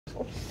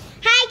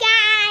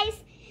Hi guys!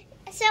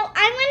 So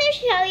I'm going to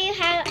show you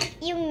how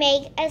you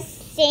make a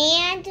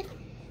sand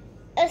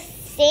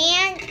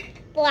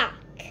block.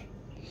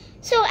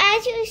 So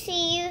as you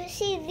see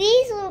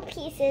these little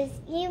pieces.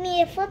 You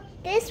need to flip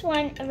this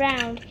one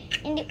around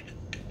and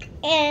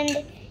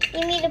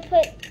you need to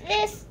put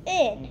this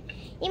in.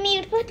 You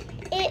need to put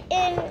it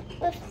in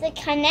with the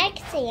Connect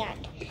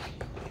sand.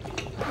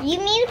 You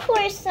need to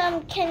pour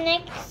some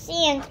Connect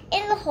sand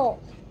in the hole,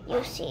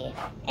 you see.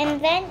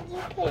 And then you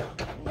put it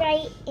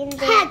right in there.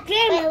 Grandma,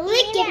 but look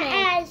you need to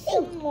add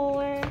some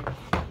more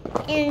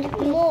and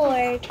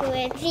more to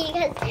it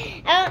because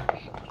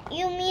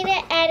you need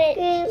to add it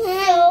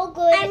so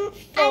good. I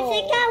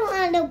think I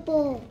want a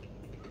bowl.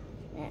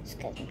 That's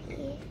going to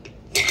be...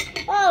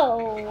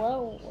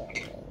 Whoa.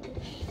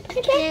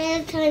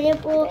 And a tiny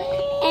bowl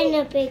and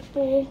a big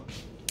bowl.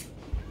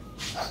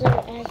 So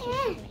as you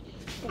see,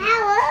 How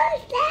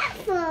was that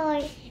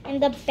for? in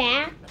the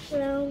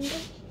background, you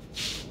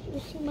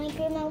see my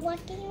grandma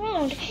walking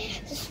around.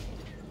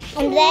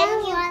 And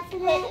then you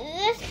put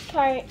this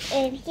part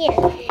in here.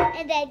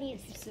 And then you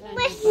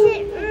squish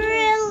it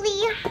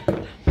really hard.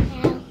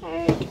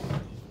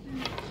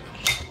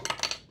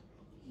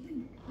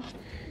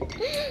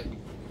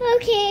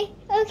 Okay.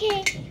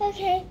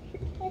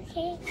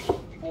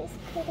 Let's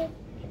put it.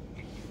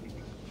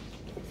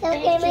 So,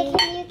 Grandma,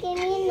 can you give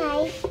me a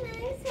knife?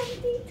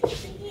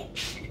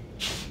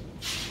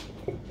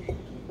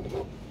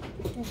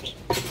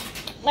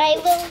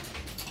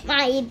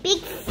 My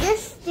big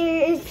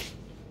sister's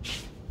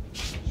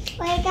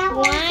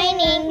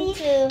whining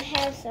to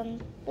have some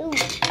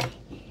food.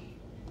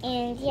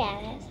 And yeah,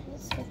 that's how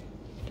it's supposed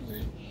to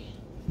be.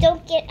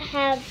 Don't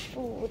have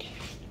food,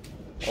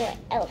 or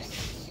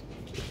else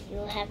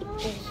you'll have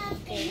this. How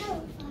do you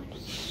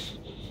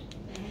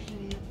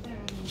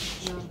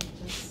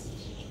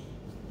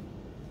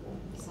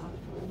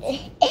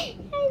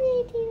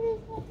do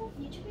this?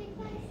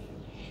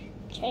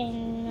 Try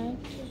not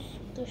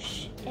to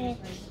push it.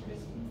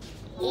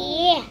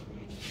 Yeah.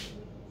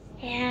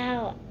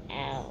 Ow.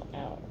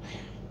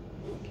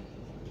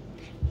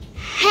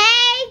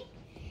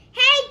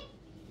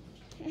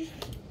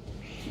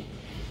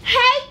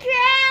 Hey,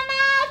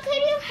 Grandma,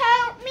 could you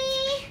help me?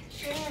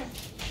 Sure.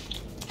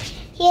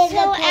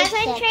 So as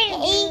I'm trying to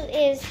do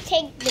is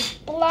take the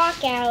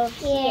block out of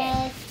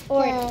here.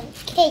 Or the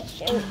cake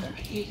sugar.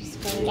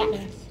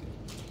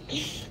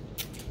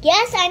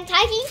 Yes, I'm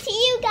talking to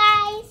you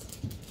guys.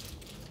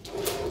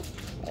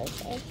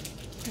 Okay.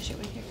 Push it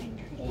with your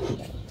finger.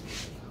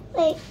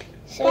 Wait,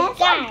 So that's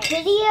guys, a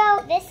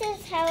video. this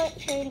is how it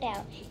turned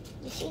out.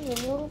 You see the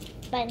little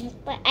buttons,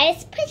 but I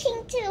was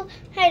pushing too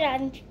hard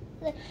on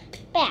the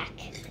back.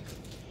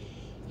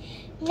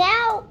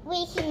 Now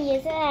we can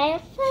use it on a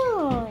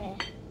phone.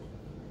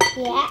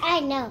 Yeah,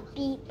 I know.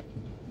 Beep,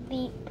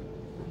 beep,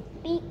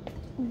 beep,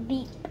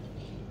 beep,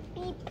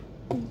 beep,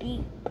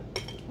 beep,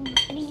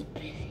 beep.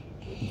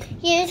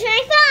 Here's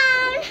my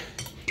phone.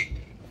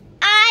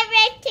 All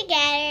right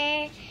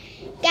together.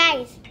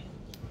 Guys,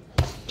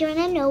 do you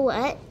want to know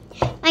what?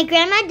 My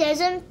grandma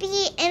doesn't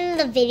be in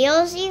the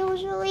videos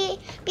usually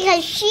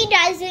because she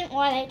doesn't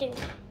want to do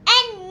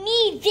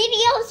any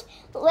videos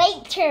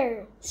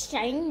later.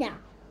 Starting now.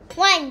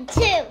 1,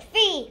 2,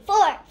 3,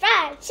 4,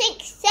 5,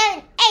 6,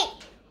 7, 8.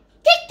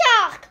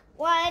 TikTok.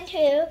 1,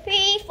 2,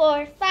 3,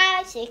 4,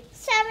 5, 6,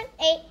 7,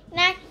 8,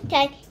 9,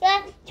 10,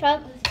 11,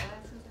 12.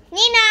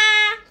 Nina.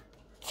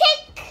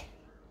 Tick.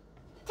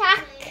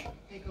 Tock.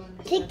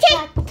 Tick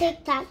tock,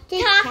 tick tock,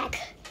 tick tock.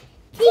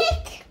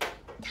 Tick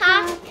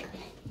tock.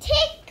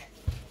 Tick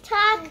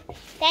tock.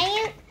 Then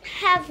you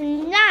have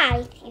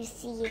knife, you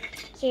see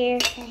here.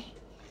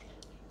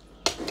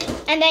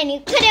 And then you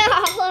cut it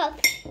all up.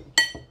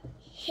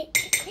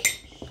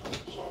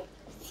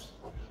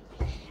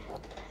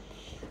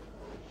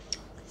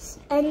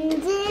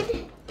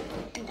 Ended.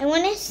 I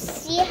want to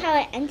see how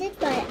it ended,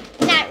 but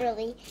not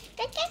really.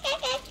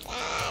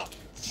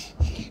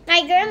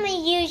 My grandma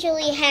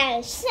usually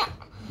has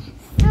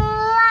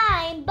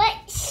slime, but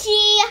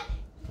she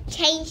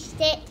changed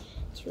it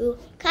to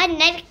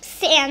Connect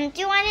sand.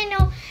 Do you want to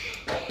know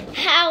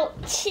how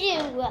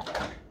to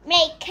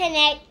make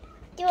Connect?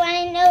 Do you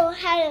want to know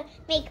how to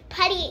make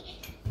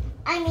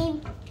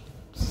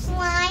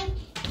slime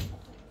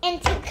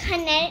into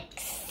Connect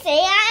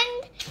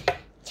sand?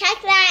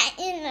 Check that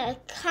in the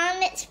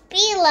comments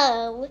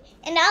below,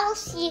 and I'll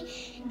see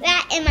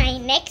that in my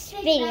next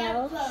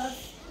video.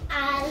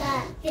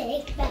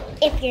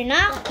 If you're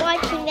not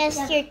watching this,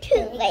 you're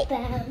too late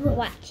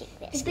watching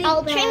this.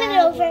 I'll turn it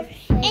over,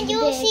 and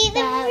you'll see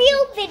the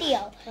real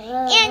video.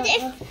 And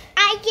if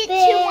I get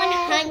to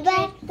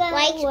 100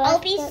 likes, I'll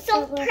be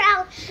so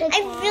proud.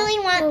 I really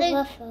want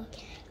the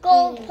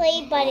gold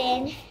play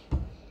button.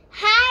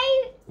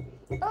 Hi,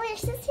 your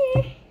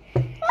sister.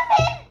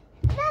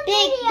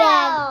 Big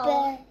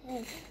bad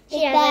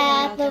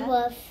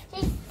wolf.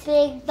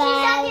 Big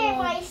bad She's under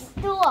my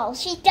stool.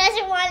 She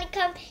doesn't want to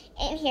come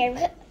in here.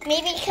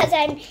 Maybe because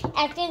I'm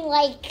acting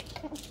like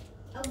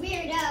a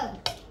weirdo.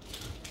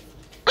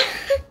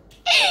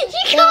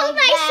 She called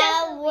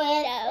myself a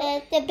weirdo.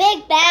 The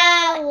big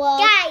bad wolf.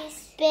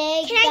 Guys,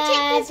 Big can I check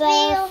bad this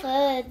video wolf.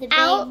 The big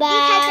out?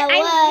 bad Because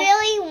wolf. I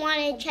really want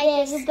to check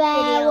this Big bad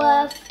video.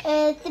 wolf.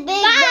 It's the big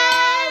Bye. bad